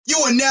You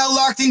are now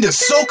locked into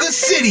SOCA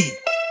City.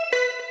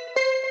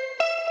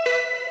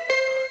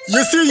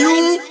 You see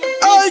you,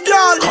 hey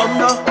girl.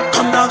 Come now,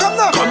 come now, come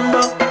now, come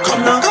now,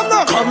 come now, come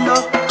now, come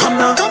now, come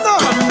now, come now,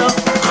 come now,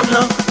 come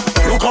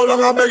now. Look how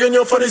long I'm begging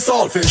you for the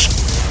saltfish.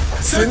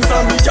 Since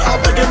I meet you, I'm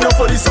begging you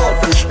for the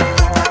saltfish.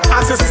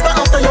 Ask your sister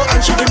after you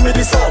and she give me the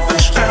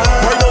saltfish.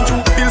 Why don't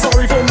you feel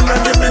sorry for me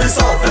and give me the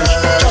saltfish?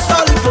 Just a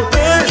little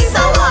bit. It's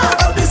a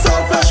what? I'll be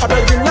saltfish. I'm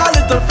begging a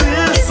little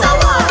bit. It's a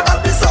what? I'll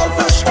be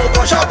saltfish. Oh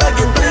gosh, I'm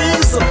begging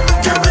please.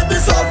 Give me the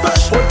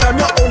saltfish. One time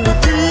you're only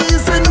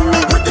teasing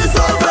me with the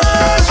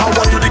saltfish. I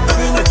want to dig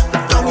down in it,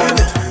 down in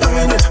it, down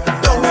in it,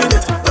 down in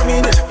it, down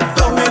in it,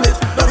 down in it,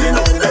 down in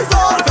it, the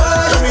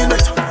saltfish. Down in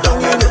it, down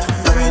in it,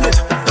 down in it,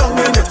 down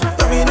in it,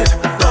 down in it,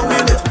 down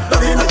in it,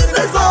 down in it,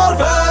 the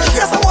saltfish.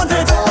 Yes, I want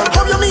it.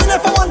 How you mean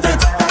if I want it?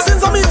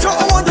 Since I meet you,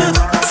 I want it.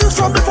 Since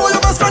from before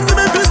your best friend give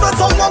me peace, that's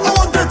how long I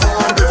want it.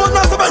 Before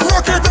Master Bank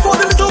rocket, before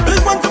the little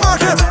pig went to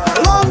market.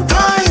 Long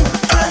time.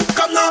 Hey,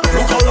 come now.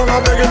 Look how long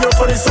I'm begging you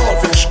for the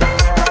saltfish.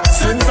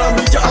 Since I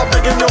meet you, I'm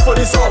begging you for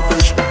the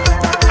saltfish.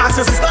 Ask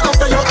your sister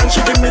after you and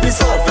she give me the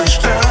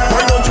saltfish.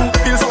 Why don't you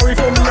feel sorry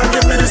for me and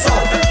give me the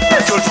saltfish?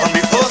 From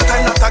the first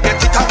time that I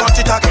get it, I want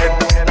it again.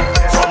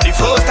 From the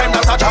first time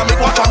that I jam it,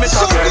 watch it again.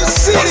 SOCA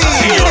City. Once I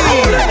see you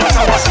roll it, once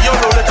I see you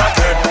roll it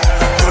again.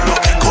 You're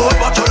looking good,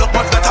 but you look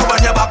much better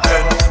when you're back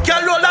then.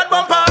 Girl, roll that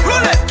bumper,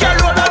 roll it. Girl,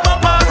 roll that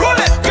bumper, roll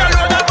it. Girl,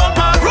 roll that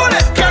bumper, roll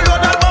it. Girl, roll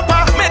that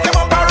bumper, make your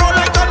bumper roll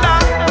like thunder.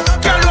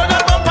 Girl, roll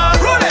that bumper,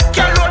 roll it.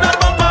 Girl, roll that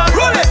bumper,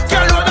 roll it.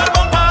 Girl, roll that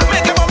bumper,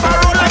 make your bumper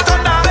roll like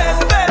thunder. Ben,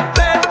 ben,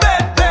 ben,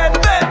 ben,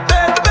 ben,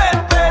 ben, ben,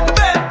 ben,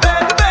 ben,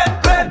 ben, ben,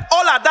 ben.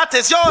 All of that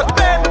is yours.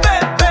 Ben,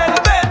 ben, ben,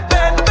 ben,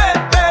 ben, ben,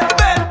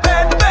 ben,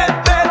 ben, ben, ben,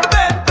 ben,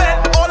 ben, ben.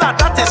 All of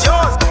that is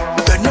yours.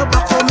 Bend your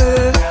back for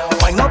me.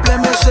 Why not let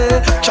me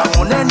say? Jam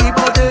on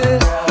anybody.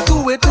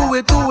 Do it, do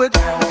it, do it.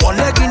 One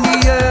leg in the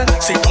air.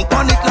 Say don't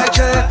panic like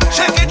Jay.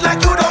 Shake it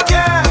like you don't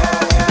care.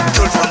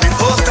 Girl, from the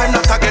first time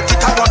that I get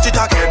it, I want it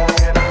again.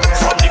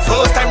 From the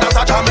first time that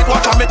I jam it,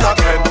 watch it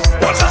again.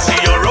 Once I see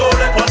you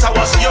roll it, once I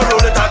see you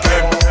roll it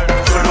again.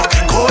 You're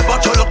looking good,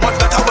 but you look much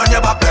better when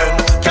you're back then.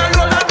 Girl,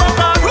 roll that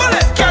bumper, roll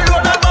it. Girl,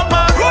 roll that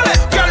bumper, roll it.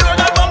 Girl, roll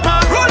that bumper,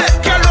 roll it.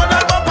 Girl, roll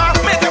that bumper,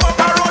 make your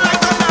bumper roll like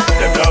thunder.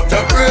 Them love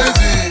jump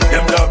crazy.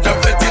 Them love jump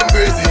fetting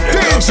crazy.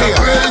 Them love jump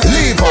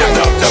crazy. Them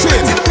love jump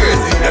fetting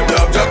crazy. Them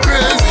love jump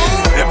crazy.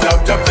 Them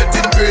love jump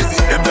fetting crazy.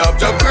 Them love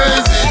jump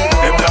crazy.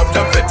 Them love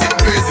jump fetting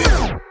crazy.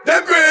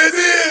 Them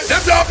crazy.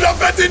 Them love jump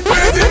fetting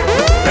crazy.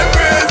 Them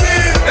crazy.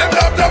 Them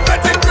love jump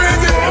fetting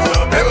crazy.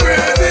 Them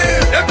crazy.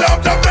 Them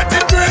love jump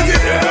fetting crazy.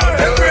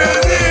 Them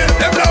crazy.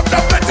 Them love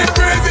jump fetting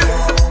crazy.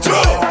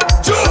 Joe,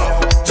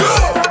 Joe,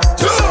 Joe,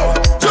 Joe,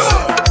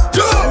 Joe,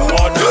 Joe,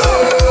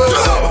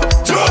 Joe,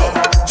 Joe,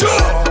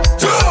 Joe,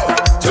 Joe,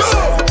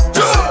 Joe,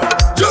 Joe,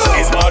 Joe.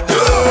 It's my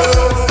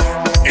Joe.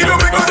 It don't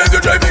make no sense to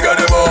try to figure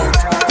them out.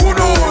 Who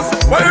knows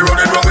why they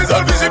running wrong with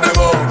selfish in them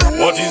out?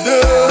 What is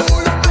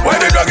that? Why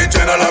they dragging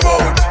chain all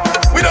about?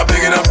 We not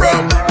picking up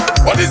from.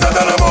 What is that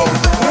all about?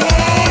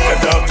 Them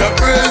love jump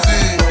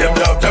crazy. Them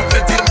love jump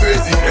fetting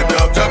crazy. Them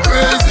love jump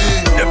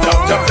crazy. Them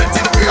love jump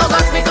fetting crazy. Oh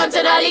gosh, me come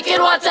to the leaking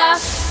water.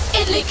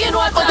 It leaking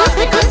water. Oh gosh,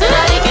 me come to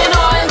the leaking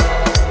oil.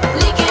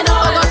 Leaking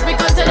oil. Oh gosh, me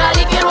come to the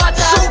leaking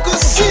water. SOCA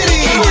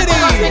City. Oh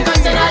gosh, me come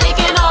to the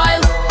leaking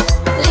oil.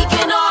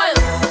 Leaking oil.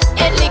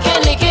 It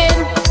leaking, leaking.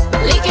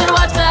 Leaking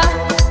water.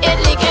 It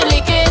leaking,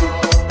 leaking.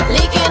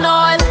 Leaking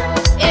oil.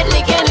 It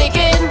leaking,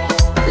 leaking.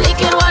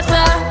 Leaking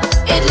water.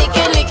 It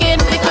leaking, leaking.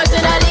 Me come to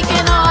the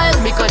leaking oil.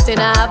 Me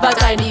container have a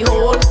tiny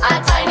hole. A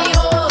tiny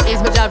hole.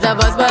 It's my job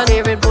husband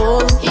favorite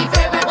bowl. He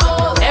favorite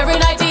bowl. Every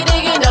night he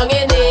digging down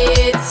in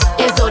it.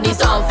 It's only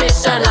some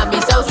fish and lamb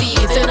so he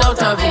eating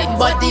out of it.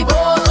 But the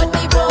bowl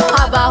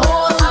have a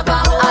hole,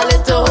 a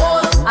little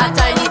hole, a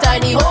tiny,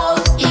 tiny hole.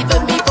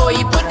 Even before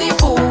he put the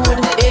food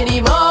in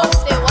his mouth,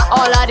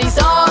 all of the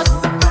sauce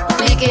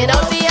leaking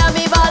out. The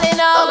me balling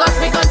out. Oh gosh,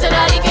 me come to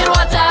the leaking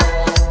water.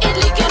 It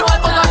leaking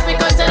water. Oh gosh, me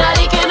come to the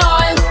leaking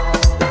oil.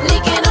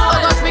 Leaking oil.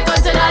 Oh gosh, me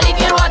come to the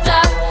leaking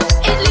water.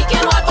 It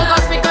leaking water. Oh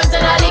gosh, me come to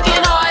the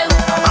leaking oil.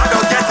 I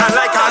just get on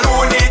like a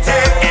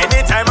lunatic.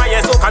 Anytime I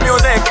hear soca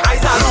music,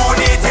 I's a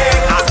lunatic.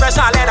 A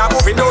special head a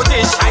moving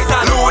notice, I's a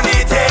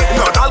lunatic.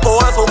 Not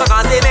alcohol, soca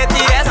can't say it,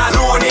 yes. A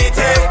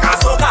lunatic, a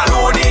soca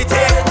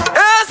lunatic.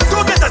 Yes,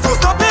 don't get us, so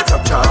stop it.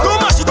 Don't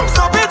mash it up,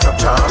 stop it.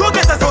 Don't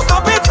get us, so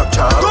stop it.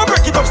 Don't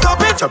break it up,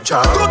 stop it.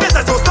 Don't get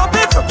us, so stop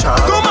it.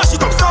 Don't mash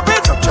it up, stop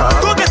it.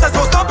 Don't get us,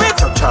 so stop it.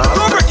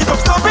 Don't break it up,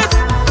 stop it.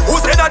 Who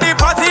said that the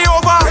party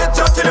over? Get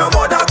up till your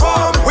mother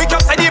come. We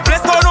come say the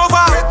place turn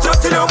over. Get up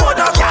till your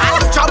mother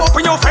come. Jab up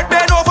in your friend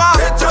bend over.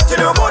 Get up till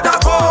your mother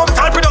come.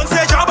 Tell me don't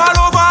say jab all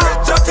over.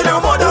 Get up till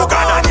your mother come.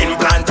 God, I didn't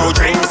plan to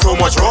drink so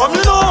much rum,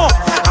 you know.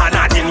 And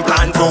I didn't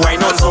plan to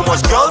wine on so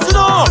much girls, you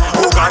know.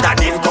 Oh God, I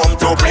didn't come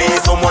to play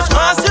so much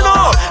mass, you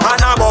know.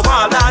 And above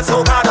all that,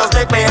 so God just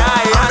make me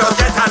high. I just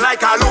get on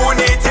like a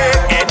lunatic.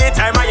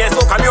 Anytime I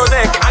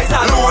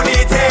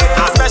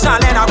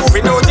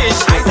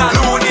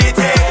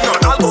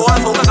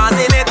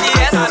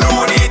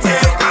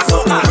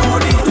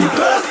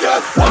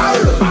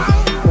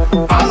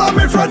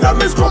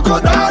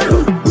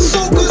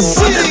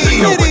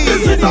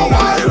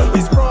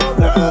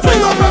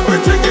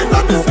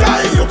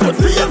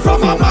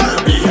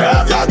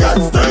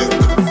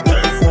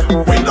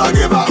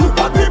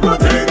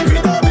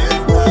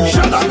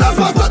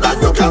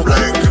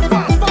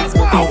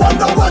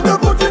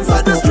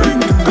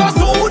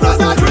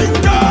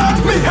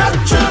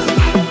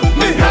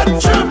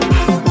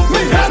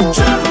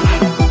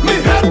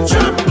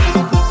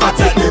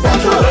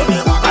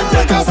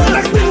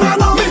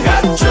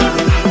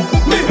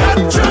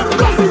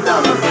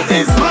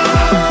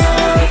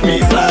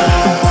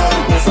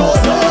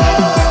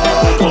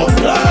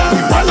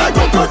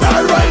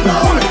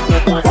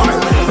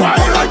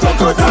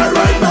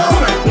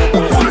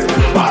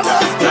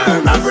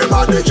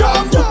everybody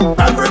jump.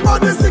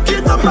 Everybody sick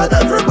in them head,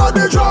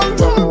 everybody drunk.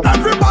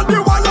 Everybody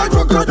want like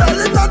crocodile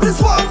in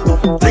this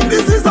one. Think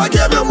this is a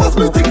game, you must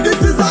be think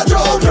this is a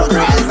joke. You're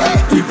crazy.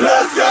 The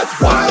place gets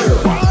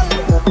wild.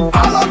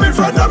 All of me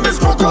friend them is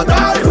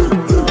crocodile.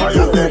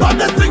 The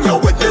baddest thing you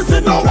witness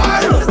in a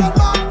while.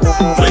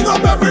 Fling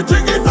up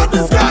everything in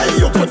the sky.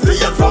 You could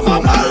see it from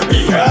a mile.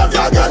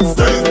 Behavior gets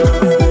sting.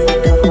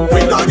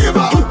 We don't give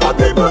a what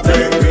people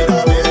think.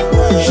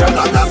 Shell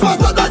on that's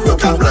faster than you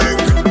can blink.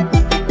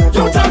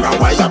 You tell me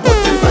why you put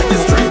inside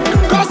this drink.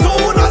 Cause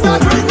soon as I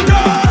drink it,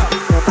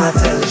 I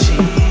tell she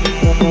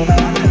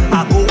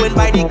I go in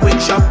by the quick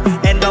shop,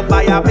 end up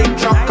by a big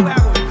truck.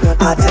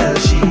 I tell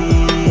she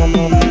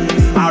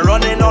I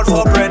running out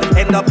for bread,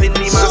 end up in the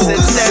massive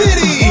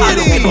City. I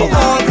looking for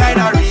all kind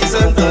of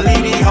reason to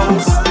leave the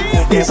house.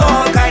 There's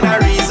all kind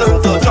of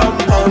reason to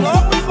jump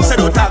out. So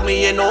don't tag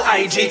me in no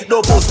IG,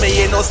 don't post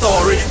me in no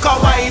story.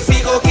 Cause wife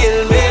he go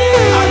kill me.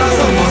 I'm not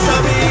supposed to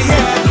be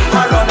here,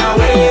 I run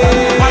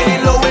away. Why the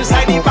low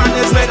inside the band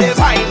is where they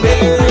find me.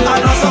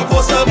 I'm not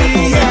supposed to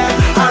be here,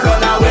 I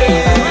run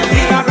away.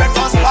 In a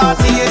breakfast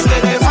party is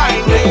where they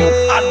find me.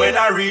 And when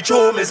I reach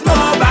home it's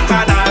more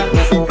bacchanal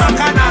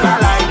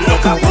alive.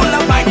 Look I pull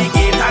up by the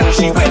gate and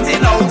she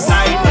waiting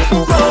outside.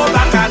 More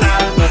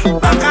bacchanal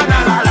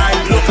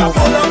alive. Look I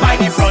pull up by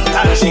the front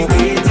and she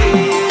waiting.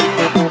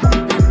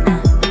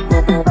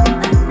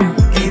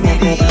 Give me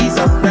the ease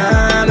up,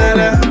 na na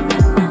na.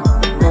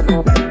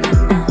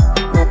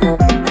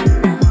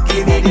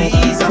 Give me the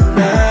ease up,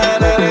 na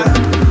na na.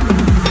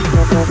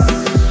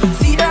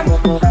 See them,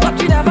 but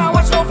we never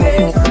watch no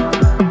face.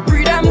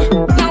 Free them,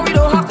 now we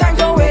don't have time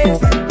to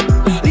waste.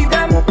 Leave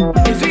them,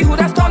 it's we who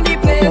that's turn the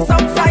place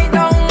upside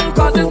down.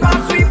 Cause it's my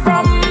sweet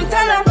from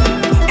tell them.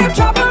 If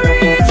trouble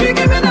reach, we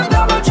giving them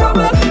double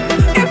trouble.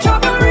 If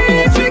trouble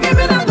reach, we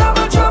giving them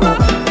double trouble.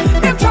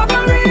 If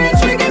trouble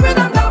reach, we giving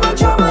them double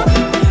trouble.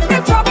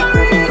 If trouble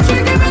reach, we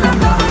giving them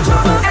double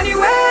trouble.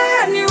 Anyway,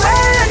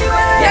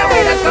 yeah, we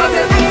let's cause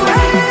it anyway.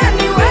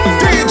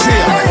 DJ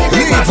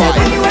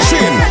Levi,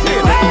 Chin.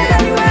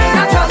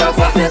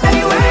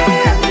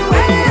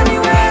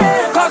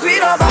 Cause we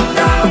don't back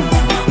down,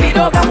 we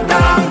don't back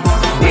down,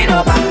 we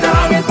don't back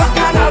down. It's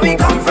Bacana we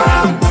come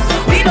from.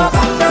 We don't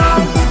back down,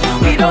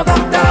 we don't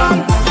back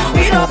down,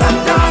 we don't back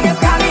down. It's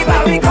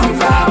Caliber we come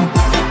from.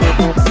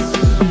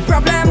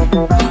 Problem,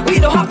 we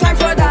don't have time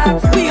for that.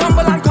 We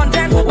humble and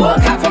content,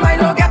 work hard for my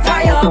no get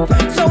tired.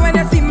 So when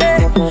you see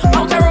me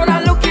out the road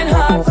and looking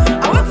hard,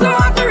 I work so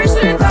hard to reach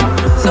to the top.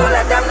 So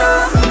let them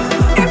know.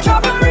 If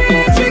trouble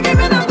reach, we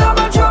giving them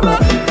double trouble.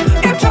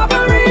 If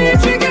trouble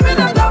reach, we giving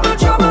them double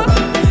trouble.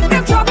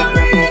 If trouble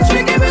reach,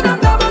 we giving them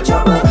double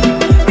trouble.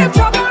 If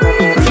trouble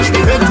reach, we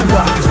giving them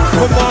double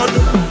trouble. come on.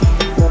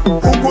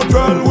 Who could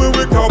tell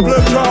we can't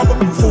play job?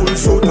 Full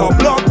suit of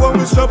black when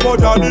we step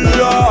out of the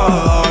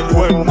yard.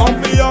 When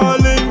mafia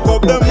link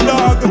up them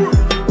dog,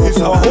 it's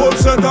a whole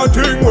set of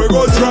thing we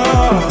go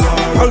try.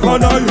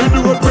 Galvana in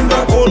the road, bring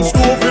that old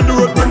stove in the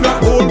road, bring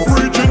that old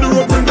fridge in the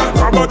road, bring that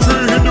cabba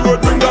tree in the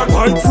road, bring that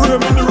pipe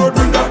frame in the road,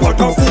 bring that pot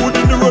of food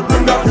in the road,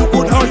 bring that you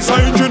put high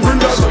engine, bring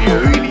that. So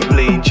you're really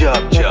playing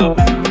job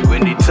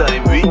when the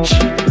time reach.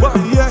 Well,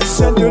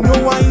 yes, and you know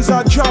why he's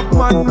a job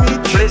man,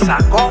 Mitch. Place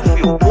a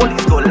curfew,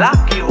 police go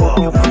lock you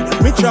up.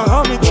 Mitch a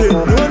hamichin,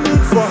 no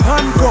need for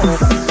handcuff.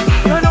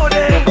 You know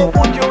they go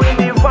put you in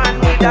the van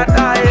with that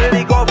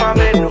highly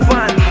government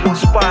van to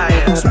spy.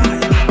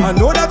 I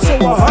know that's so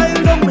I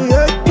hide on me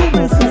head to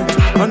me foot.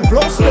 And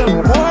plus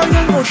them, boy,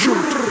 you no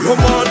shoot.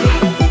 Come on,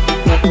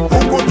 who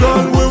could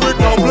tell we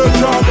can play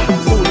job?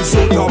 Full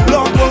suit of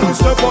black when we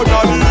step out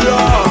of the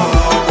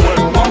yard.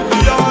 When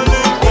mafia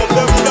link up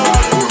them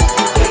down,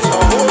 it's a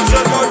whole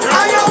set of things.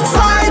 I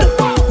outside,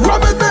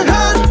 rubbing my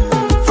head,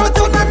 front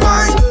on my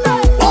mind.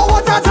 Oh,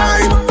 what a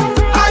time!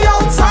 I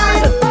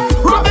outside,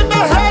 rubbing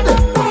my head,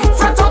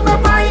 front on my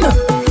mind.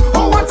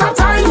 Oh, what a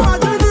time!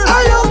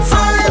 I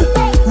outside,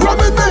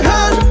 rubbing my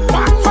head,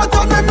 front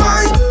on my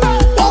mind.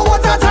 Oh,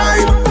 what a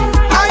time!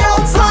 I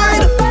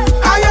outside,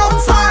 I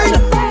outside,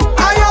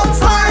 I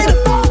outside,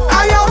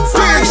 I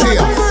outside. DJ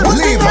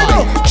Levi,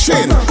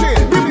 Chin.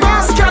 The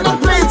mask cannot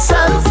play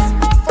itself.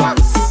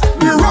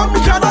 The rum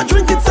cannot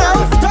drink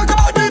itself. Talk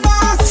about the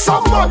mask.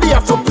 Somebody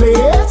have to play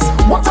it.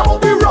 What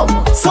about the rum?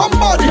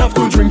 Somebody have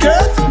to drink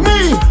it.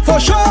 Me, for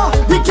sure.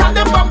 The can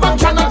them bamba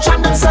cannot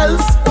chant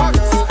themselves.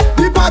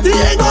 The body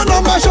ain't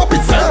gonna mash up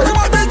itself.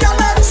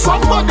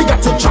 Somebody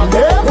got to chant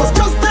it. Was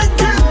just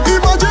thinking.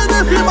 Imagine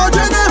if.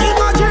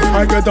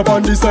 I get up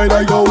on the side,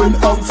 I go in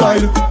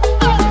outside.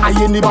 I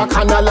in the back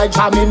and I like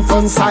jamming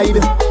front side.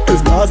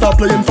 His bars are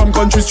playing from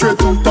country straight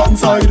to town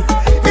side.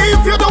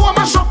 If you don't want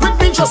to shop with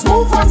me, just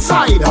move one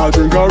side. I'll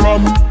drink a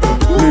rum,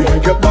 me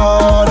ain't get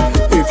bad.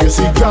 If you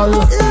see gal,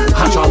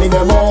 I jam in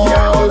them all.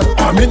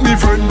 I meet me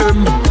friend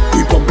them,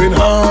 we pumping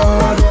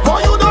hard. Oh,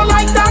 you don't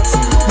like that?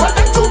 Well,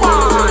 that's too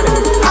bad.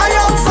 I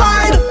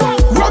outside,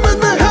 rum in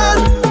my head,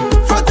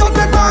 front on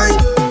my mind.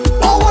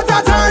 Oh, what a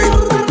time!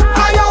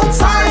 I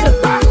outside,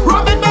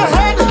 rum in my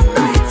head,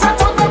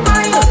 front on my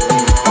mind.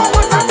 Oh,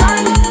 what a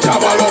time!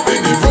 Jabal up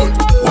in the front,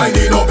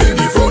 winding up in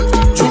the front,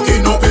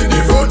 joking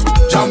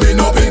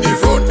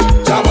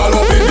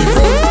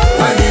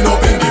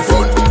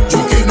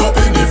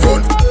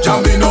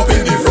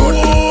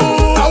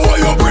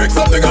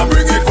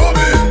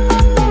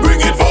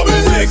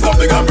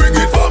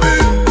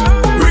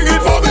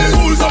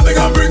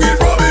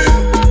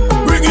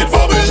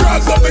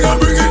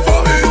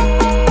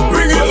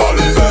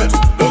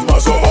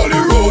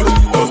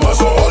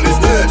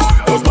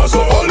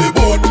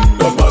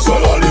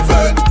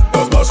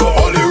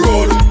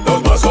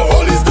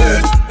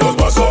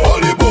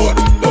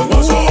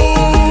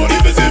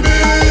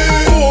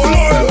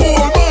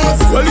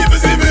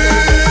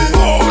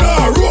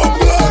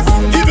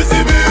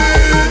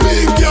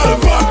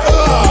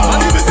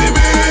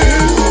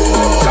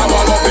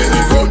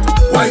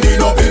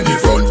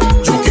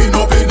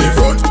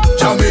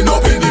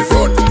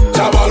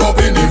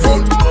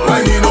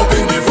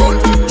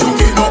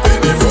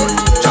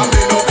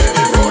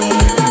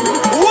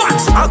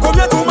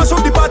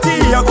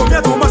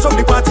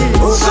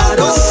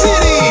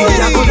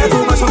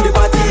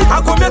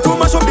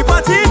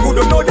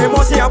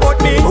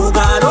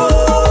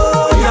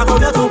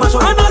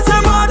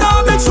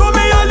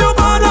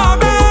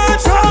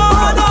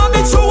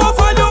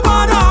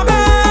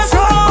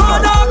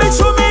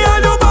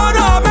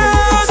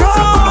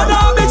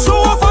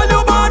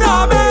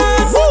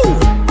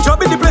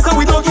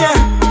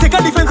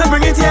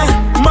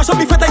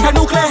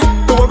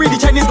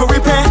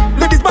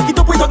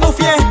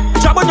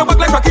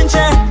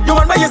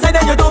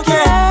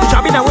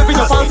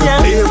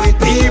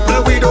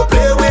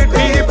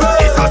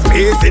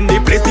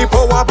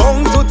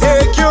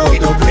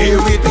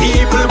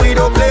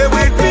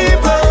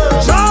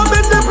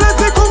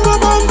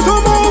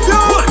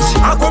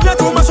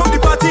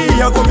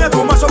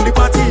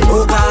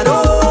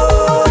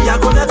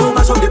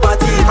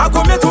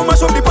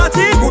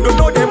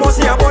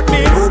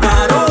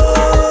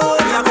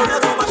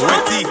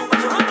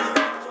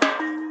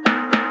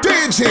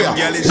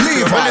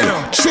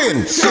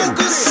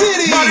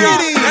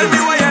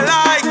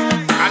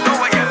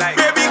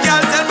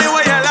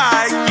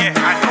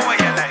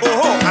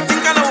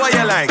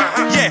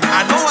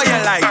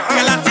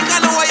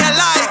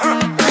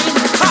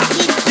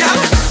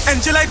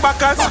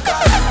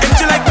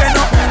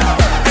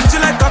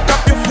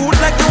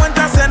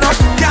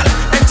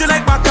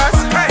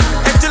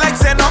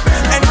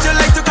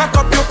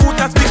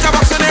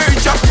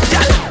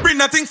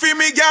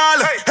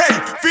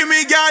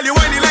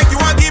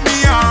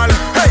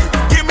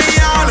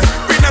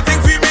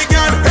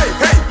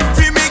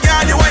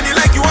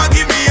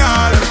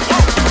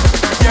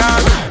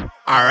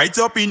right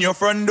up in your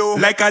front door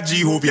like a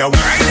Jehovah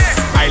Witness.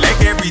 I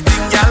like everything,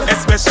 y'all,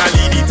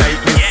 especially the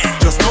tightness.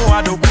 Just know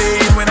I don't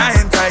play when I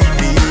enter in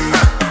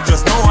there.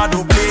 Just know I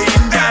don't play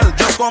in, gal.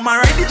 Just come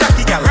and ride the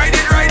jockey, gal. Ride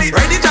it, ride the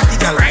jockey,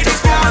 gal.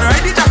 Just come and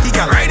ride the jockey,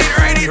 gal. Ride the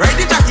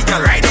jockey, gal.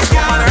 Just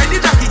come and ride the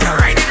jockey,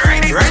 gal. Ride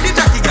the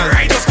jockey, gal.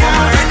 Just come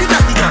and ride the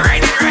jockey, gal.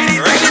 Ride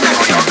the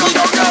jockey,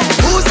 gal.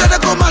 Who said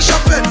I could mash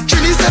up it?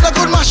 Trini said I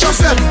could mash up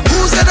it.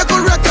 Who said I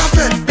could wreck off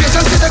it?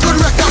 Patience said I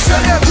could wreck off it.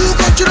 Who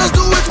country just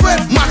do it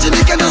well?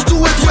 Martinique can just do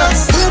it well.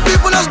 Who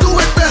people just do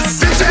it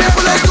best? 50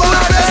 people just do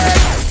it best.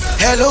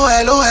 Hello,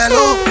 hello,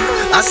 hello.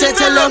 I said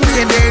tell them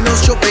we ain't no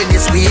shopping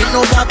this. We ain't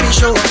no papi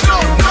show.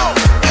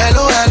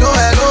 Hello, hello,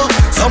 hello.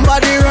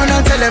 Somebody run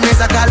and tell them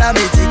it's a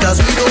calamity, cause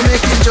we don't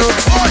making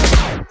jokes.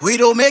 We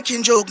don't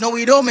making joke, no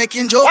we don't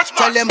making joke.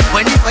 Tell them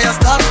when the fire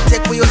start, take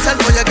for yourself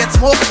or you get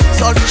smoke.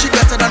 Solve shit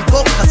better than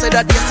coke. I said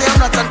that they say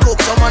I'm not on coke.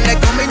 Someone like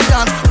come in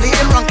dance,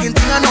 playing ranking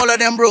thing and all of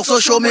them broke.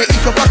 So show me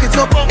if you pack it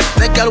up.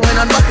 Make girl win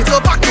and back it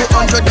up.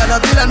 $200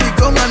 bill and we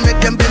go and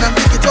make them bend and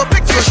pick it up.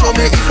 So show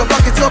me if you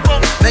pack it up.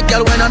 Make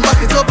girl win and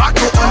back it up.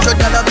 $200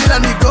 bill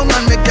and we go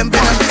and make them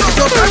bend and pick it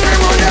up.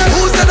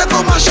 Who said I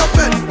could mash up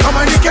it? Come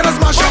on, you can just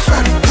mash up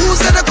it. Who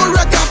said I could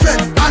wreck off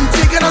it?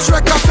 Auntie can just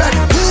wreck off it.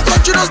 Who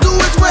country just do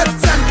it well?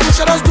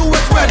 Should us do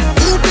it well.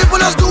 Who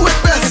people us do it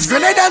best? It's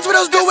grenade dance with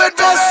us do it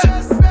best.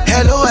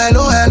 Hello,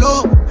 hello,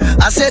 hello.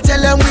 I said tell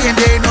them we ain't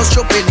there no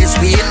shopping this.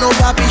 We ain't no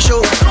papi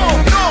show.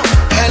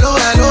 Hello,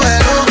 hello,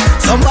 hello.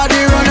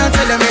 Somebody run and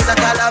tell them it's a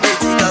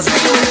calamity, cause we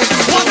don't make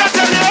it. What I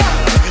tell you?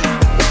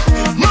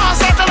 Man,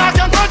 Satan I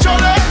can control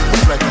it.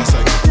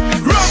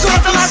 Rock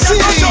Satan I can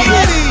control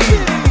it.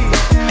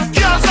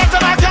 Girl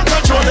Satan I can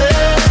control it.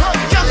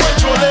 Can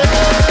control it.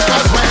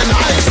 Cause when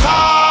I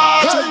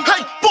start,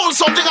 hey, pull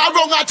something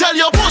wrong, I tell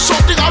you. Push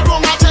something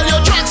wrong, I tell you.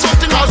 Track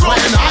something wrong.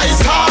 When I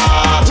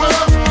start,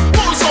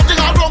 pull something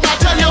wrong, I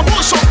tell you.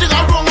 Push something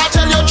wrong, I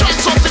tell you. Track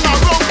something wrong.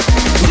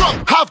 Wrong,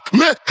 have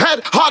me head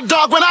hot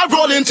dog when I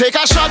roll in. Take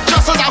a shot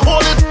just as I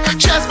hold it.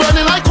 Chest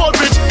burning like cold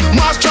bridge.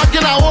 Mass truck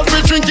in a whole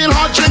fridge, drinking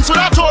hot drinks with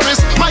a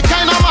tourist. My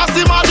kind of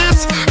master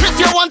madness. If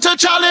you want to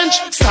challenge,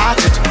 start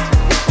it.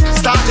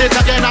 Start it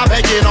again, I'm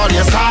begging on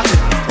you. Start it.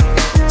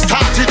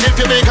 Start it if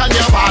you big on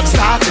your bad.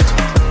 Start it.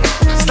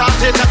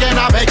 Start it again,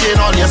 I'm begging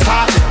on you.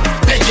 Start it.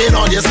 Begging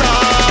on you. Start.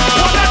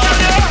 What I tell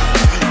you?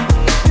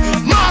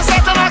 Man,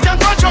 Satan I can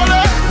control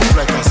it.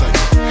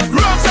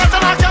 Rock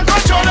Satan I can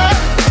control it.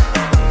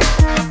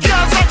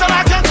 Girl Satan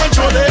I can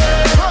control it.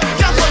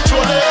 Can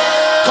control it.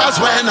 Cause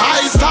when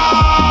I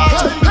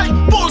start, hey,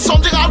 pull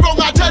something wrong,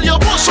 I tell you.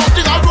 Push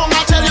something wrong,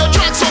 I tell you.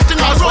 Track something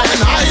wrong. When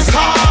I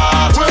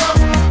start,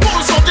 pull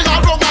something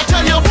wrong, I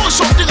tell you.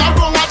 Push something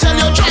wrong, I tell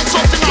you. Track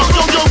something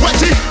wrong. You're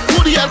wetty.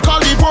 Who the hell call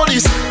the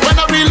police? When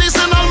I release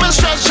an almond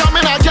stretch,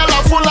 jamming a girl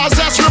full of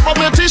zest. Rip up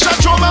my t-shirt,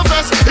 throw my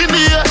vest in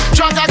the air.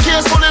 Drag a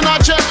case, pulling a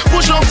check.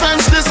 Push no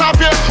fence,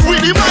 disappear. We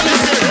the man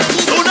is there.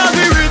 Soon as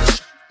we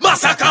rich,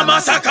 massacre,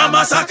 massacre,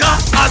 massacre.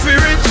 As we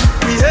rich,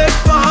 we head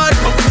bad,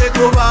 come to take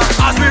over.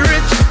 As we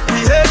rich, we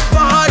head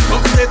bad,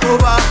 come to take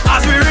over.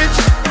 As we rich,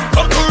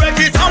 come to wreck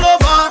it all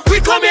over. We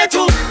come here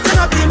to turn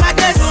up the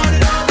madness,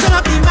 turn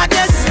up the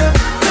madness,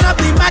 turn up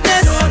the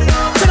madness,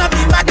 turn up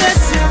the madness.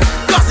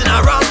 Causing a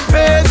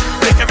rampage,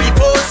 make every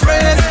post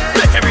raise,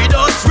 make every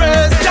dust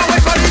raise. Can't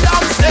wait for the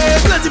damn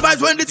stage. Plenty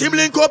vibes when the team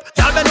link up.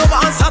 Y'all bend over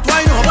and start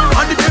wine up.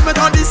 On the pavement,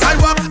 on the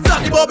sidewalk,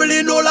 start the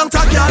bubbling, no long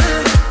talk, y'all.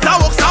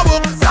 Start walk,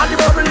 start the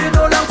bubbling,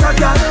 no long talk,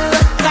 y'all.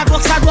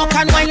 Start walk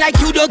and wine like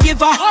you don't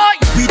give a.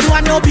 We do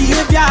have no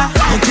behavior,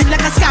 hunting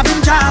like a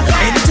scavenger.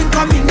 Anything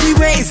come in the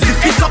way is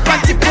lift it up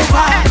and tip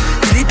over.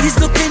 It is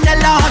looking a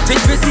lot,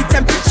 increase the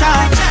temperature.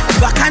 The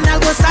bacchanal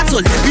go start so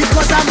late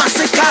because I'm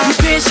massacre. We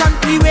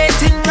patiently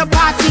waiting to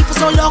party for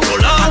so long.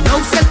 And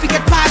now self we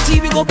get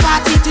party, we go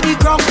party to the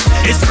ground.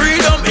 It's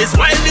freedom, it's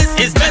wildness,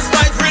 it's best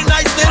vibes, real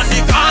niceness. On the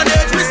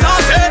carnage we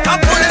started, and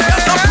police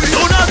got some.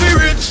 Soon as we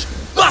rich,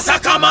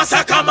 massacre,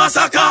 massacre,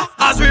 massacre.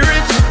 As we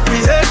rich,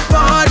 we head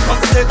bad, come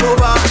to take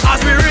over.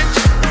 As we rich,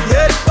 we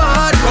head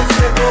bad, come to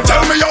take over.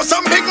 Tell me how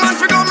some big man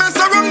fi go mess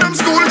around them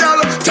school girl.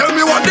 Tell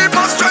me what the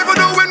bus driver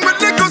doing with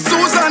little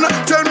Susan.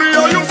 Tell me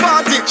how you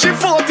 40, she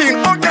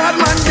 14. Oh God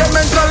man, get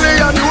mentally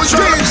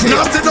unusual.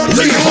 Nasty don't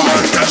see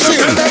woman, tell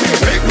them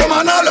big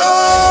woman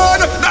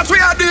alone. That's we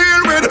are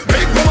deal with.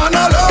 Big woman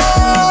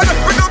alone.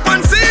 Bring up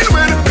and scene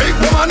with. Big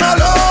woman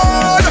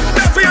alone.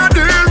 That's we are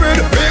deal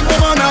with. Big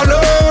woman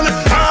alone.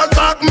 Hard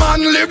back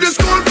man, leave the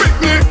school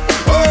picnic.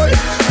 Oh,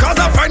 cause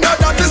I find out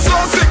that is so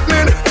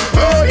sickening.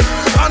 Oh,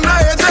 and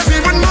I hate is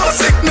even more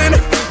sickening.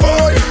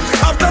 Oh,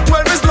 after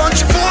 12 is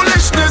lunch,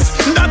 foolishness.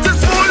 That is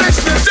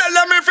foolishness. Tell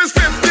them if it's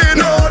 15,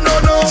 no, no,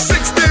 no.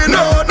 16,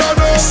 no, no,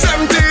 no.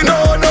 17,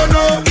 no, no,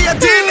 no. 18,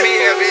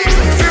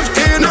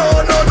 15, no,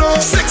 no, no.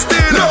 16,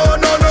 no,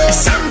 no, no.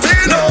 17,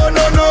 no,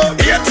 no, no.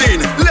 18.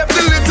 Left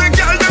the little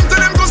girl them to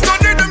them go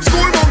study them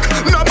school book.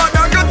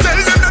 Nobody can tell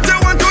them that you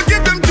want to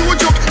give them two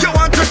joke. You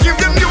want to give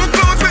them new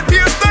clothes with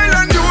hairstyle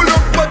and new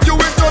look, but you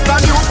is just a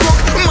new cook.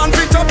 Man,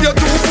 fit up your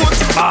 2 foot.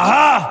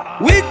 Aha!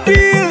 With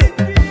deal!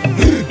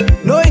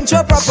 No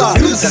intro proper.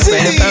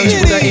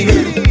 SOCA.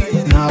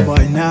 No Nah,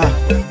 boy, nah.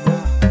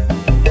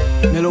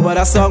 Me love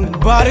that song,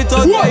 body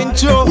talk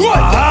intro.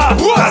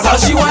 That's how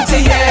she wants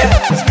it, yeah.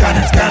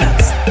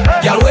 Cannons.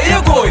 Girl, where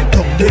you going?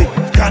 Down there,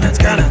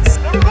 cannons.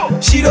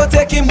 She don't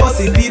take him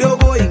bus if he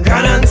don't go in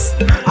cannons.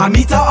 I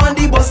meet her on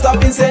the bus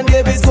stop in St.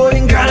 David's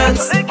going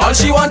cannons. All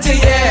she wants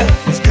it, yeah.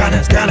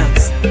 Cannons.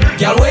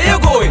 Girl, where you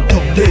going?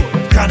 Down there,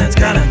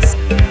 cannons.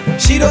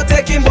 She don't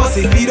take him bus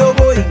if he don't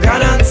go in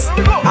cannons.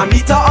 I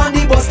meet her on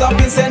the bus stop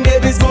in St.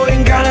 David's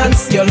going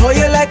cannons. Girl, how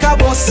you like a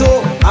bus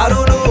so? I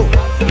don't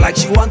know. Like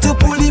she want to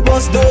pull the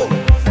bus though.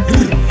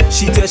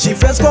 She tell she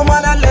friends come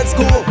on and let's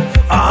go.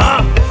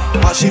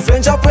 All she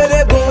friends up where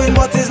they going,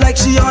 but it's like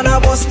she on a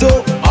bus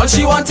too. All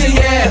she want to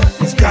hear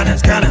is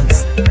cannons.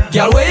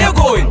 Girl, where you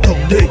going?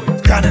 Down there,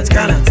 cannons.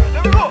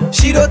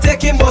 She don't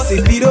take him bus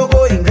if he don't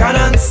go in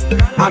cannons.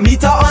 I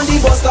meet her on the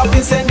bus stop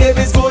in St.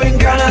 David's going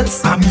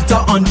cannons. I meet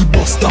her on the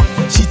bus stop.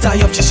 She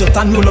tie up, she shut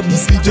and roll up the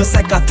sleeve just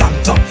like a tank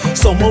top.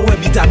 Somewhere where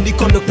beat and the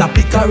conductor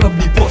pick her up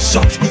the bus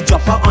shop. He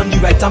drop her on the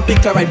right and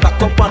pick her right back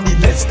up on the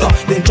left stop.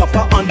 Then drop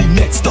her on the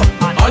next stop.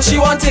 All she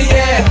want to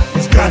hear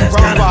is cannons.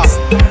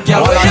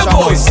 Girl, where you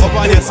going?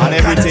 And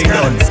everything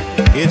done.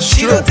 It's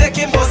She true. don't take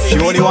him bus She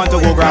only want to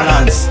go grand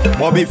hands.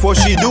 But before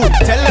she do,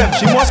 tell them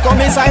she must come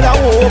inside a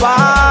over.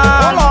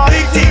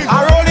 Big thing.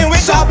 I rolling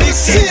with a big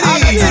thing. I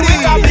dancing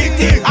with a big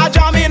thing. I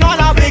jamming on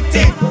a big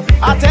thing.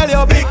 I tell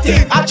you big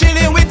thing. I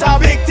chilling with a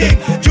big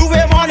thing. Juve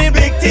morning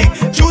big thing.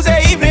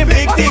 Tuesday evening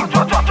big thing.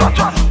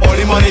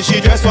 Only money she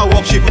dress for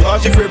work. She put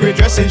on she favorite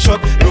dressing shot.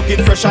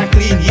 Looking fresh and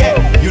clean. Yeah,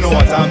 you know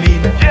what I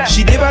mean.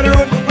 She did by the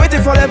road,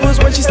 waiting for levels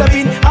when she step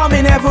in. I'm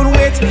in heaven,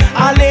 wait,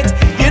 I late.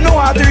 You know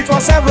I do it for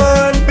 7.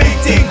 Big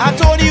thing. And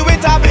Tony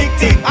with a big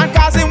thing. And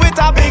Kazim with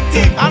a big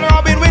thing. And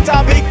Robin with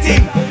a big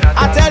thing.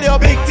 I tell you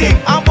big thing.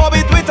 And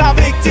Bobby with a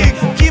big thing.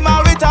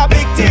 Kimal with a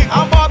big thing.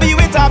 And Bobby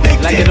with a big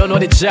thing. Like you don't know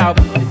the job.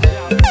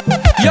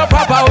 Your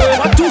papa will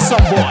what do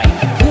some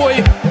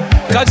boy.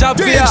 Cause job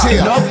fear.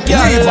 Enough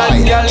girl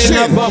and girl in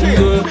a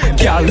bungle.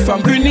 Girl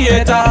from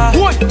Grenada.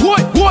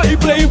 Boy, he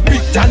playing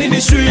big time in the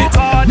street.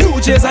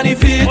 New Jays on the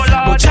feet.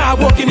 But job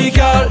walking the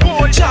girl.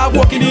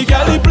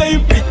 He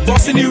playing big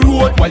boss in the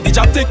road. While the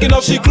job taking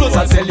off she clothes.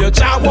 I tell you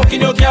job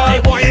walking your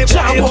girl.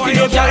 Job walking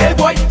your girl. Hey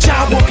boy,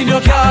 job walking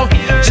your girl.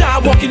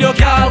 Job walking your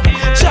girl.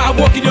 Job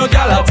walking your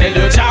girl. I tell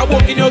you job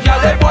walking your girl.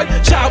 Hey boy,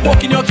 job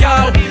walking your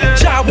girl.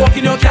 Job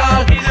walking your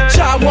girl.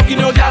 Job walking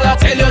your girl. I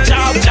tell you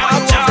job.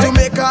 To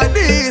make a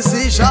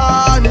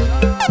decision,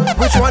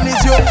 which one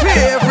is your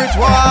favorite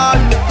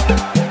one?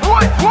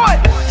 What?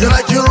 You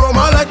like your rum,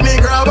 I like me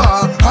grabber,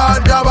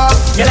 hard grabber.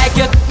 You like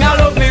it, I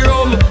love me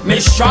room, me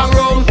strong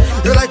room.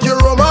 You like your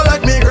rum, I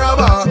like me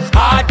grabber,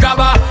 Hard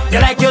grabber. You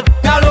like it,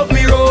 I love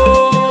me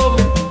room.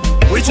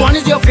 Which one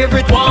is your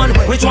favorite one?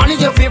 Which one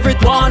is your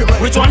favorite one?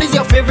 Which one is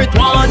your favorite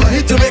one?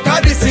 Need to make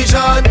a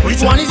decision.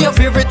 Which one is your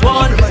favorite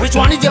one? Which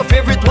one is your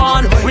favorite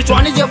one? Which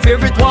one is your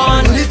favorite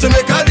one? Need to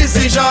make a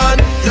decision.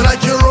 You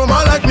like your rum,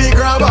 I like me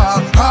grabber,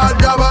 hard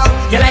grabber.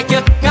 You like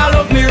it, I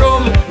love me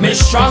room, me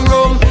strong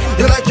room.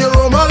 You like your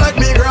rum, I like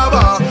me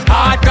grabber.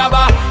 Hard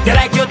grabber. You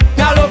like it,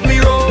 I love me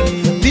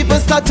room. People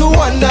start to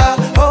wonder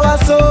how I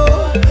so.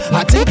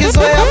 I think it's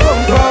where I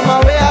come from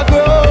and where I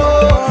grow.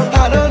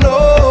 I don't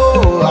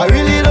know, I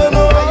really don't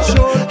know.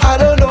 I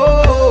don't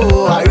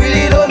know, I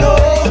really don't know.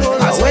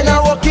 And when I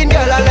walk in,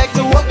 girl, I like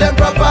to walk them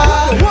proper.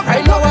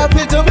 Right now I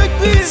feel to make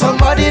peace.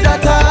 Somebody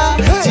that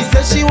she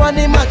said she want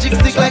a magic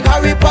stick like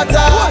Harry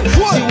Potter.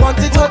 She want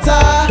it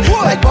hotter,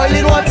 like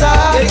boiling water.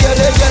 They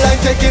girl, I'm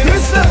taking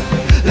risks.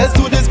 Let's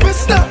do this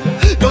business.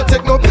 Don't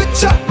take no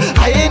picture.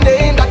 I ain't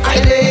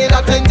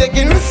that, I'm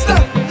taking risks.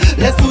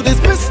 Let's do this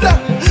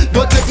business.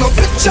 Don't take no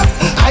picture.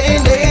 I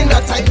ain't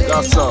that,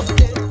 That's up.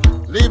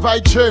 Levi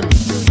Chin,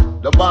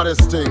 the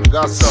baddest thing.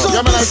 That's up.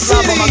 Yeah, man, I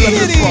slap on my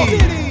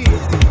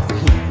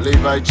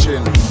Levi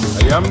Chin,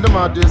 I am the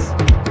maddest.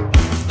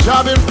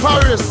 Job in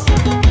Paris.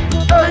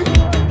 Hey,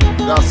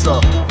 that's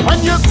up. When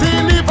you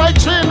see Levi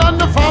Chin and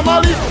the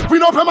family, we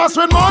don't pay my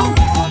sweat man.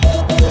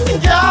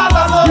 Yeah,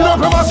 we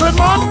don't pay my sweat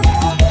man.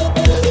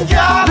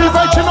 Yeah,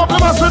 Levi Chin don't pay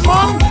my sweat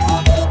man.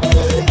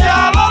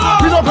 Yeah,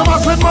 we don't pay my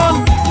sweat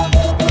man.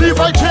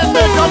 Levi Chin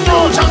make a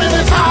no jamming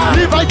it hard.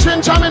 Levi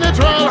Chin jamming it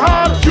real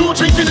hard. You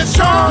drinking it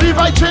strong.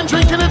 Levi Chin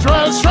drinking it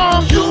real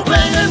strong. You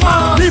playing in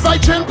mass. Levi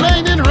Chin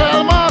playing in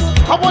real mass.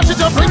 I want you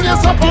to bring your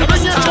up and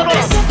bring your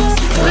generous.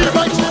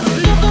 Levi Chin.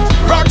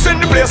 Rocks in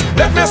the place,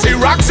 let me see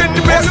rocks in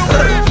the place.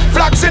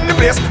 Flags in the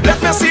place, let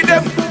me see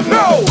them.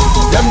 No,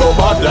 them no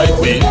bad like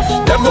we,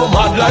 them no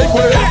mad like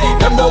we.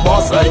 Them no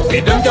boss like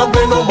me, them can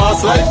play no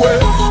mass like we.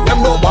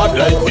 Them no bad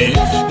like we,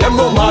 them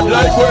no mad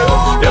like we.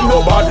 Them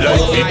no bad like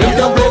me, them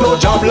can play no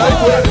job like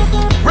we.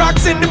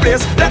 Rocks in the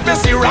place, let me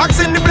see rocks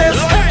in the place.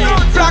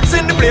 Flags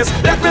in the place,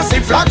 let me see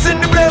flags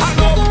in the place.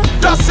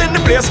 Dust in the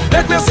place,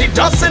 let me see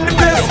dust in the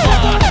place.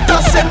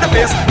 Dust in the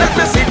place, let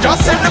me see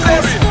dust in the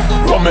place.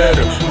 Romer,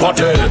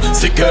 potter,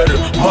 sicker,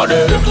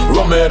 mother.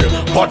 Romer,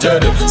 potter,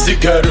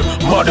 sicker,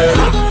 mother.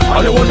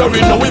 And the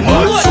wondering now we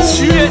mad so.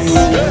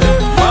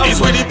 It's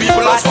where the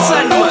people are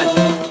man.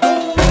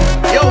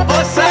 Yo,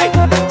 outside,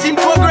 team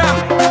program.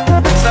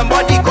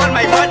 Somebody call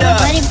my man.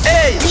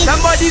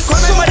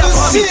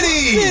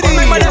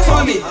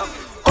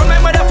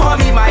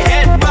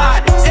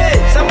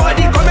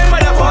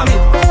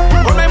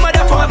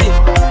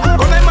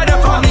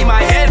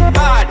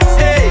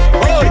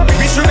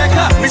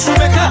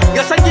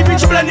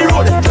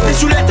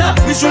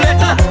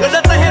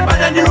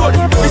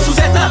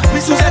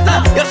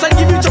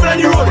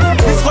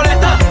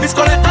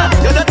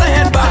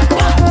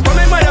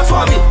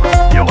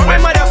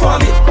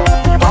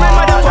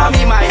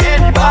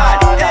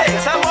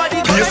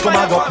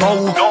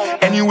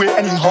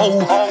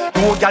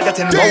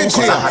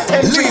 Cause I had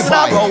 10 trees in a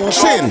row.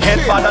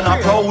 Head bad and a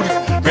proud,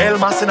 real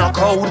mass in a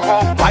crowd.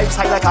 Vibes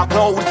high like a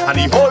cloud, and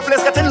the whole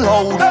place getting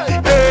loud.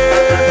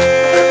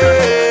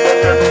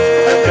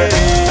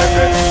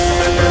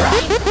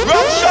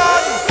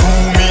 Ruction! Do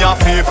me a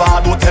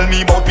favor, don't tell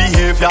me about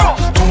behavior.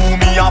 Do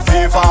me a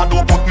favor,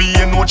 don't put me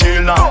in no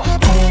jail now.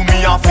 Do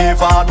me a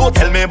favor, don't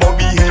tell me about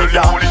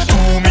behavior. Do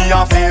me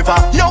a favor,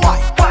 yo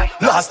why?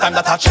 Last time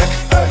that I check,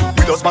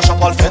 we just mash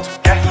up all fit.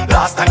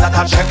 Last time that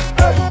I check,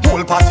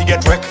 whole party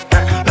get wrecked.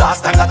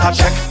 Last time that I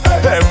check,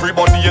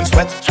 everybody in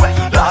sweat.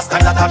 Last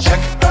time that I check,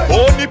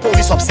 only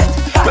police upset.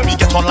 When we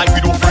get on like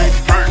we don't afraid,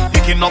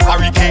 picking up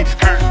barricade.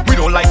 We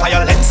don't like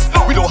violence,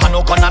 we don't have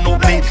no gun and no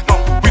blade.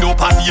 We don't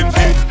party in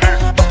vain,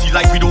 dirty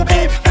like we don't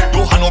babe.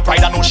 Don't have no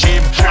pride and no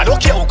shame. I don't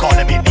care who call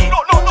them in name.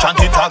 Chant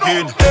it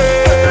again.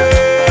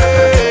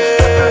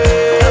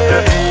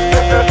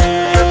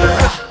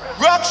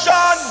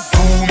 Ruction!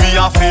 Do me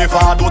a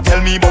favor, don't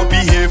tell me about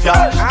behavior.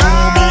 Do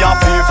me a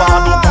favor,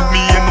 don't put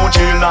me in no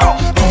jail now.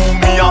 Do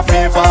me a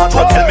favor,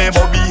 don't tell me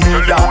about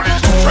behavior.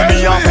 Do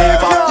me a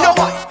favor, yo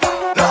why?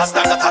 Last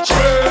time that I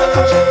checked,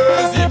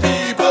 crazy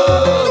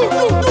people.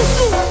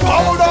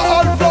 Powder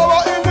and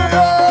flour in the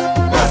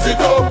air. Mess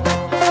it up,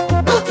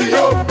 dirty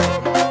up.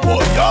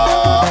 Oh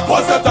yeah.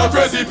 What's that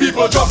crazy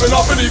people jumping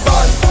up in the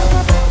van?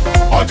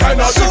 All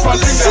kind of different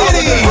things they have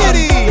in their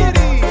hand.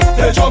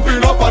 They're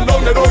jumping up and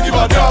down, they don't give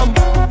a damn.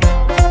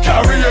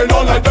 Carrying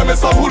on like them is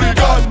some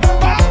hooligan.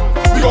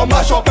 We gon'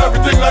 mash up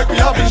everything like we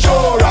have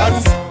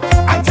insurance,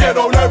 and tear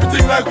down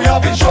everything like we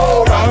have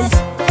insurance.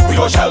 We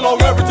gon' shell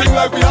out everything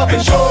like we have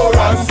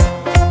insurance.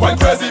 When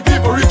crazy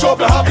people reach up,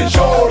 they have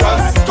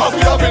insurance, cause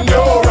we have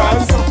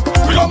endurance.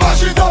 We gon'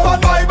 mash it up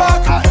and buy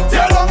back,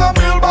 tear down and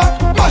build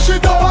back. Mash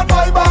it up and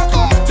buy back,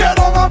 tear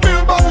down and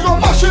build back. We gon'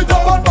 mash it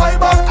up and buy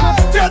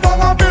back, tear down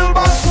and build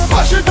back.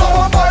 Mash it up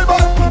and buy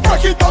back,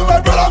 break it down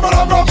like brother.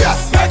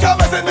 Yes, make a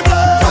mess in the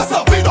place. Mess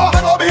up, we don't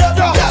have no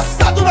behavior. Yes,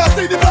 start to not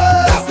see the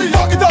place. Yes,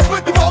 fuck it up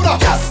with the powder.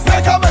 Yes,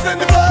 make a mess in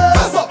the place.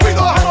 Mess up, we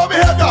don't have no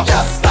behavior.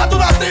 Yes, start to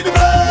not see the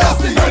place. Yes,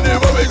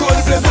 anywhere we go,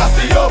 the place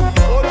nasty up,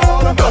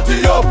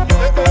 dirty up.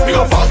 We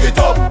gon' fuck it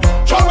up.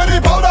 Try with the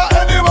powder.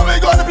 Anywhere we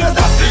go, the place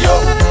nasty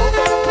up,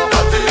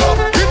 dirty up.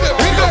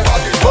 We gon'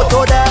 fuck it up.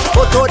 Photo there,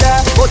 photo there,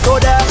 photo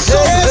there.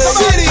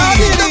 City.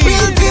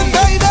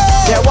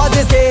 There was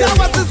this game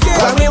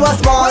when we were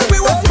small.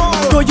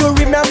 Do you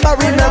remember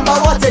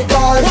what it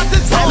called?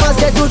 Simon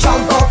said to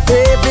jump up,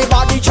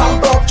 everybody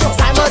jump up.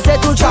 Simon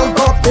said to jump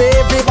up,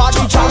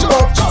 everybody jump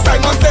up.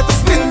 Simon said to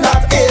spin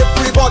that,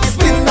 everybody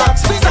spin that.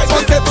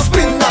 Simon said to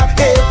spin that,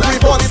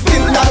 everybody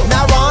spin that.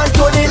 Now run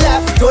to the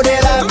left, to the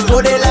left, to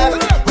the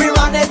left. We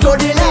run it to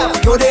the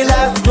left, to the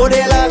left, to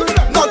the left.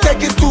 Now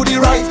take it to the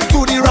right, to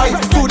the right,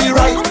 to the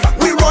right.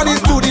 We run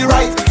it to the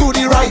right, to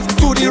the right,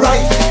 to the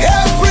right.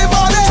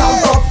 Everybody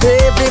jump up,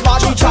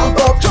 everybody jump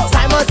up.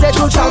 Simon said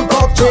to jump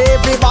up,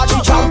 everybody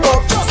jump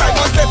up.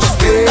 Simon said to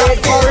spin that,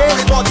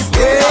 everybody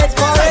spin that.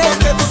 Simon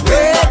said to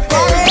spin that,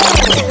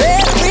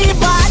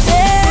 everybody.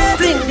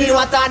 Bring the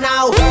water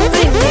now,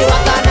 bring the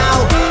water now,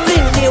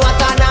 bring the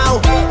water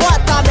now.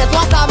 What a mess,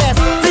 what a mess.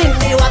 Bring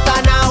the water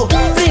now,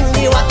 bring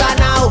the water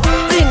now,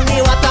 bring the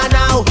water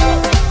now.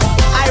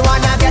 I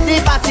wanna get the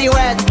party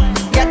wet,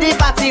 get the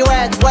party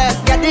wet, wet,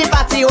 get the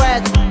party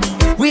wet.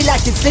 We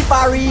like it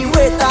slippery,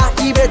 waiter,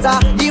 he better,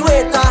 he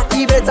waiter,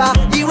 he better,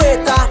 he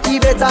waiter, he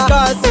better.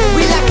 Cause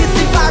we like it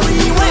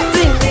slippery, wet.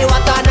 Bring the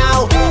water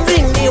now,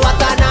 bring the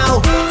water now,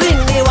 bring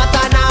the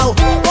water now.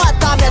 What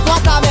a mess,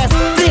 what a mess.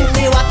 Bring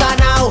the water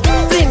now,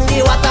 bring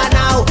the water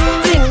now,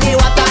 bring the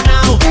water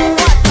now.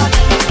 What a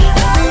mess.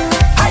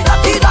 I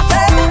dirty,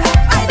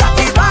 I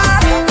dirty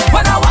bad.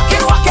 When I walk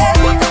in,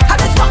 I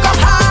just walk up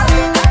hard.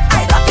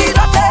 I dirty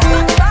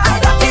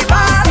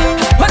bad.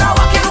 When I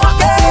walk in,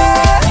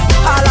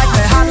 I like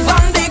my hands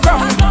on the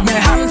ground, my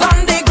hands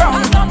on the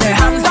ground, my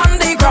hands on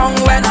the ground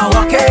when I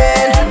walk in.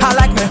 I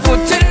like my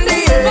foot in the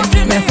air,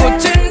 my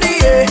foot in the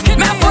air,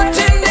 my foot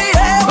in the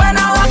air when I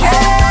walk in.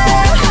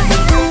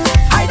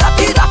 I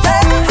dirty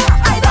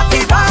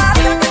bad.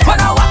 When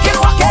I walk in,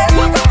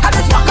 I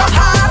just walk up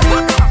hard.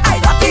 I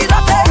dirty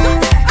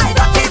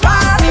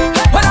bad.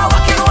 When I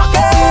walk in.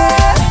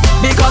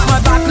 Because my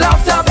back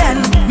love to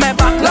bend, my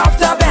back love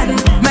to bend,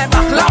 my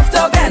back love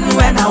to bend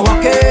when I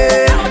walk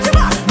in.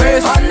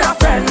 Brace on a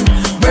friend,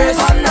 brace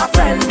on a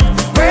friend,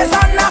 brace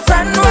on a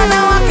friend when I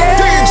walk in.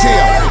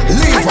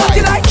 I got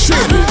you like,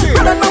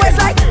 run on my waist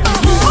like,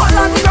 hold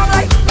on the ground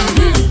like,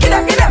 get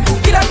them.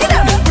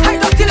 I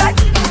got you like,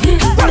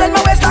 run on my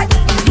waist like,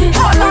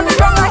 hold on the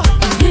ground like,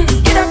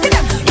 get them.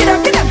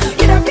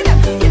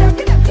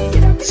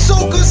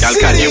 Girl,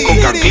 can you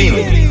cook and clean?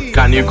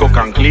 Can you cook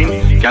and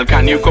clean? Girl,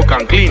 can you cook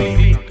and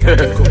clean?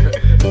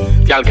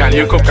 Girl, can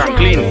you cook and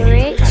clean?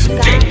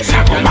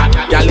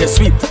 Girl, you're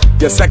sweet,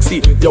 you're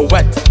sexy, you're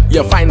wet,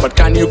 you're fine, but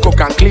can you cook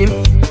and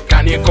clean?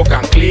 Can you cook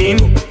and clean?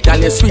 Girl,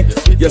 you're sweet,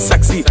 you're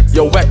sexy,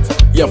 you're wet,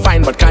 you're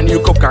fine, but can you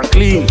cook and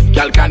clean?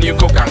 Girl, can you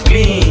cook and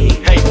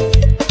clean? Hey.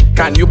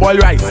 Can you boil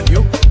rice?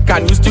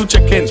 Can you stew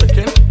chicken?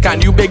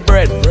 Can you bake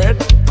bread?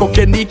 Cook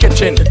in the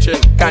kitchen?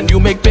 Can you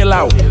make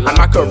pilau and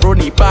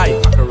macaroni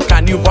pie?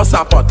 Can you bust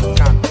a pot?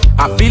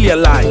 I feel you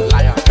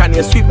lie. Can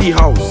you sweep the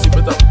house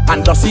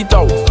and dust it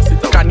out?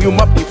 Can you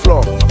mop the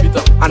floor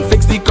and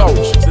fix the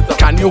couch?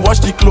 Can you wash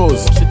the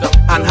clothes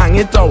and hang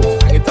it out?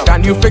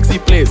 Can you fix the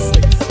place?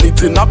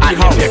 Clean up the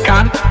house. If you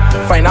can't,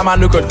 find a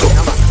man who could cook.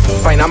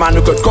 Find a man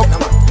who could cook.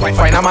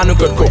 Find a man who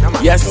could cook.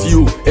 Yes,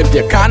 you. If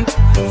you can't,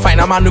 find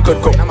a man who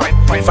could cook.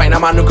 Find a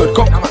man who could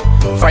cook.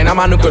 Find a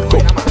man who could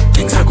cook.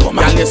 Things are good,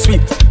 man. You're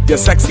sweet, you're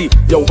sexy,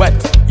 you're wet,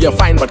 you're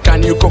fine, but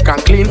can you cook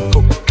and clean?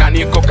 Can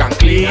you cook and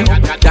clean?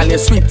 Girl, you're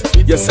sweet,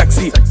 you're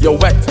sexy, you're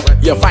wet,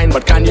 you're fine,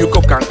 but can you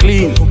cook and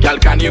clean? Girl,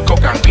 can you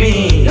cook and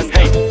clean?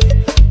 Hey.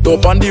 Don't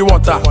burn the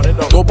water,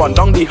 don't burn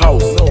down the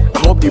house. I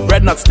hope the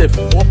bread not stiff.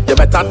 You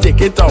better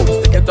take it out.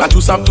 The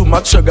juice have too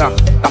much sugar,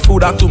 the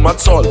food have too much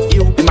salt.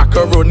 The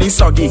macaroni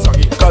soggy,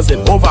 cause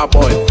it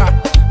overboiled.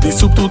 The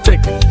soup too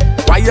thick,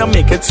 why you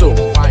make it so?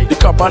 The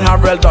cupboard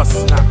have real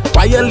dust,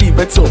 why you leave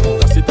it so?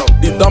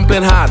 The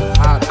dumpling hard,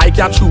 I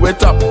can't chew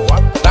it up.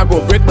 That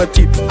go break my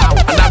teeth,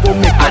 and that go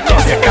make my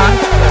teeth. You can't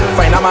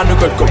find a man who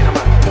could cook.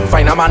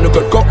 Find a man who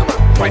could cook.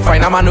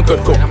 Find a man who could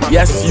cook.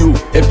 Yes, you.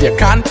 If you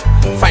can't,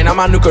 find a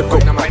man who could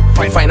cook.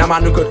 Find a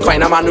man who could.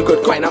 Find a man who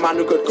could. Find a man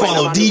who could.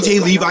 Follow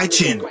DJ Levi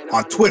Chin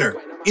on Twitter,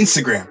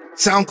 Instagram,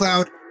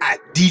 SoundCloud at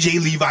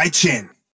DJ Levi Chin.